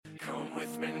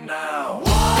me now.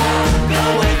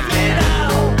 Go with me now.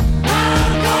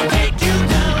 I'm gonna take you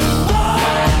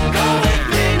down. Go with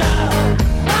me now.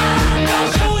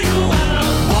 I'll show you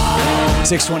how.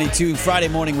 622 Friday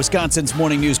morning, Wisconsin's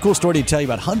morning news. Cool story to tell you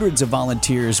about. Hundreds of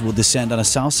volunteers will descend on a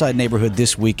Southside neighborhood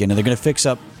this weekend, and they're going to fix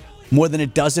up more than a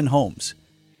dozen homes.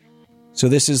 So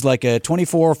this is like a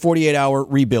 24, 48-hour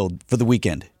rebuild for the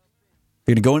weekend.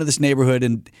 They're going to go into this neighborhood,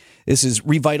 and this is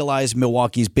Revitalize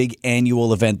Milwaukee's big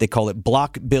annual event. They call it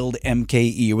Block Build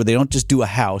MKE, where they don't just do a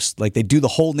house, like they do the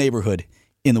whole neighborhood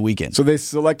in the weekend. So they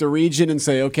select a region and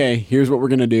say, okay, here's what we're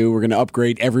going to do. We're going to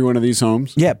upgrade every one of these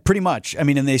homes? Yeah, pretty much. I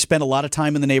mean, and they spend a lot of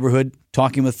time in the neighborhood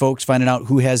talking with folks, finding out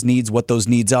who has needs, what those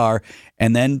needs are,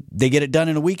 and then they get it done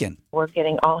in a weekend. We're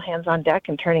getting all hands on deck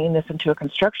and turning this into a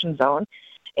construction zone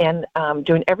and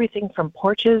doing everything from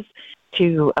porches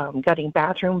to gutting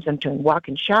bathrooms and doing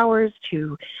walk-in showers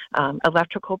to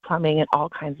electrical, plumbing, and all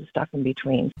kinds of stuff in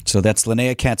between. So that's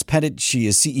Linnea Katz-Pettit. She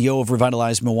is CEO of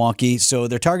Revitalize Milwaukee. So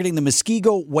they're targeting the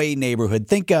Muskego Way neighborhood.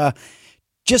 Think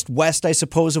just west, I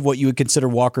suppose, of what you would consider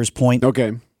Walker's Point.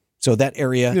 Okay. So that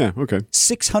area. Yeah, okay.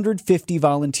 650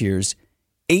 volunteers,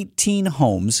 18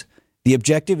 homes. The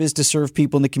objective is to serve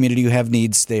people in the community who have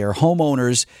needs. They are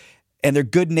homeowners, and they're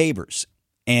good neighbors,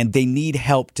 and they need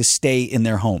help to stay in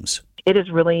their homes. It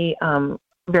is really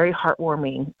very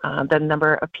heartwarming, the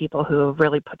number of people who have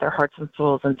really put their hearts and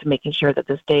souls into making sure that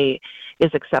this day is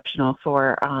exceptional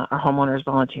for our homeowners,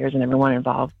 volunteers, and everyone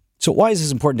involved. So why is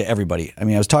this important to everybody? I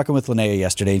mean, I was talking with Linnea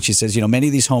yesterday, and she says, many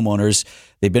of these homeowners,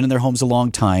 they've been in their homes a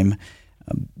long time.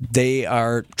 They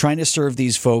are trying to serve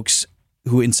these folks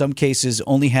who in some cases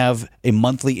only have a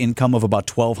monthly income of about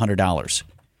 $1,200.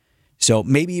 So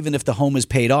maybe even if the home is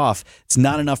paid off, it's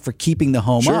not enough for keeping the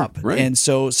home up. Right. And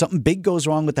so something big goes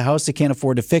wrong with the house. They can't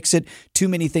afford to fix it. Too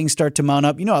many things start to mount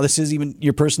up. You know how this is, even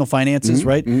your personal finances,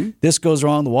 right? Mm-hmm. This goes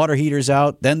wrong. The water heater's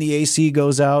out. Then the AC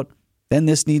goes out. Then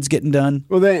this needs getting done.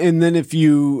 Well, then if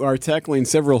you are tackling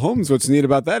several homes, what's neat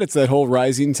about that, it's that whole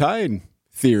rising tide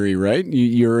theory, right?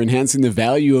 You're enhancing the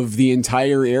value of the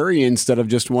entire area instead of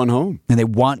just one home. And they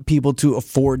want people to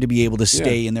afford to be able to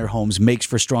stay in their homes, makes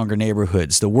for stronger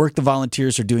neighborhoods. The work the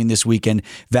volunteers are doing this weekend,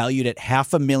 valued at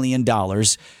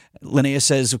 $500,000. Linnea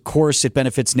says, of course, it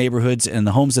benefits neighborhoods and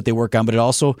the homes that they work on, but it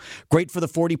also great for the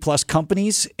 40-plus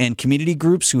companies and community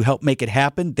groups who help make it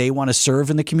happen. They want to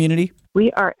serve in the community.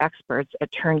 We are experts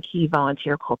at turnkey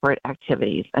volunteer corporate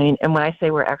activities. I mean, and when I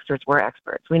say we're experts, we're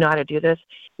experts. We know how to do this.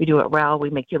 We do it well. We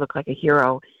make you look like a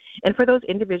hero. And for those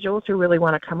individuals who really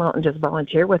want to come out and just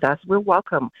volunteer with us, we'll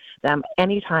welcome them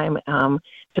anytime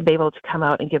to be able to come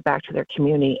out and give back to their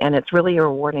community. And it's really a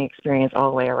rewarding experience all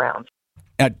the way around.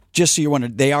 Just so you're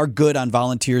wondering, they are good on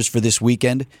volunteers for this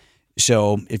weekend.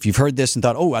 So if you've heard this and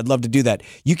thought, I'd love to do that,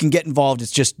 you can get involved. It's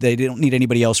just they don't need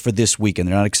anybody else for this weekend.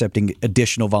 They're not accepting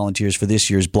additional volunteers for this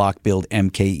year's Block Build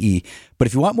MKE. But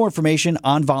if you want more information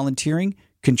on volunteering,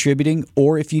 contributing,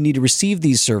 or if you need to receive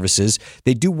these services,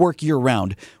 they do work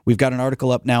year-round. We've got an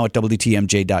article up now at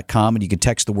WTMJ.com, and you can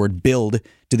text the word BUILD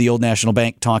to the Old National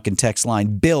Bank talk and text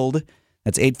line. BUILD,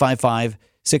 that's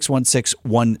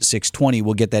 855-616-1620.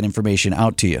 We'll get that information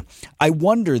out to you. I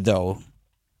wonder, though,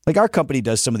 like our company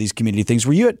does some of these community things.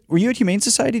 Were you at Humane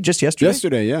Society just yesterday?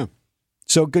 Yesterday, yeah.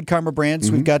 So Good Karma Brands,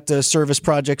 We've got service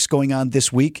projects going on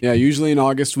this week. Yeah, usually in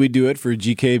August we do it for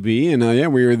GKB, and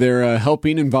we were there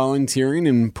helping and volunteering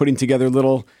and putting together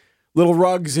little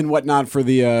rugs and whatnot for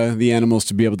the animals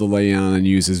to be able to lay on and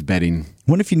use as bedding.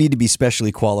 What if you need to be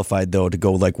specially qualified, though, to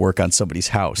go work on somebody's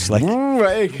house?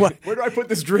 Hey, where do I put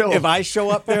this drill? If I show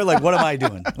up there, what am I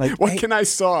doing? What can I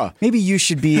saw? Maybe you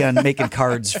should be on making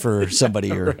cards for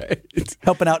somebody or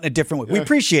helping out in a different way. We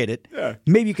appreciate it. Yeah.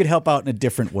 Maybe you could help out in a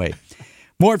different way.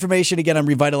 More information, again, on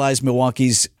Revitalize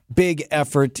Milwaukee's big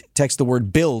effort. Text the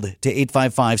word BUILD to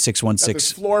 855-616.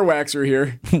 This floor waxer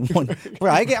here.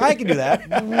 I can do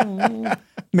that.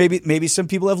 Maybe some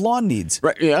people have lawn needs.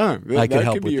 Right? Yeah, I could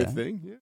help could be with your that. thing. Yeah.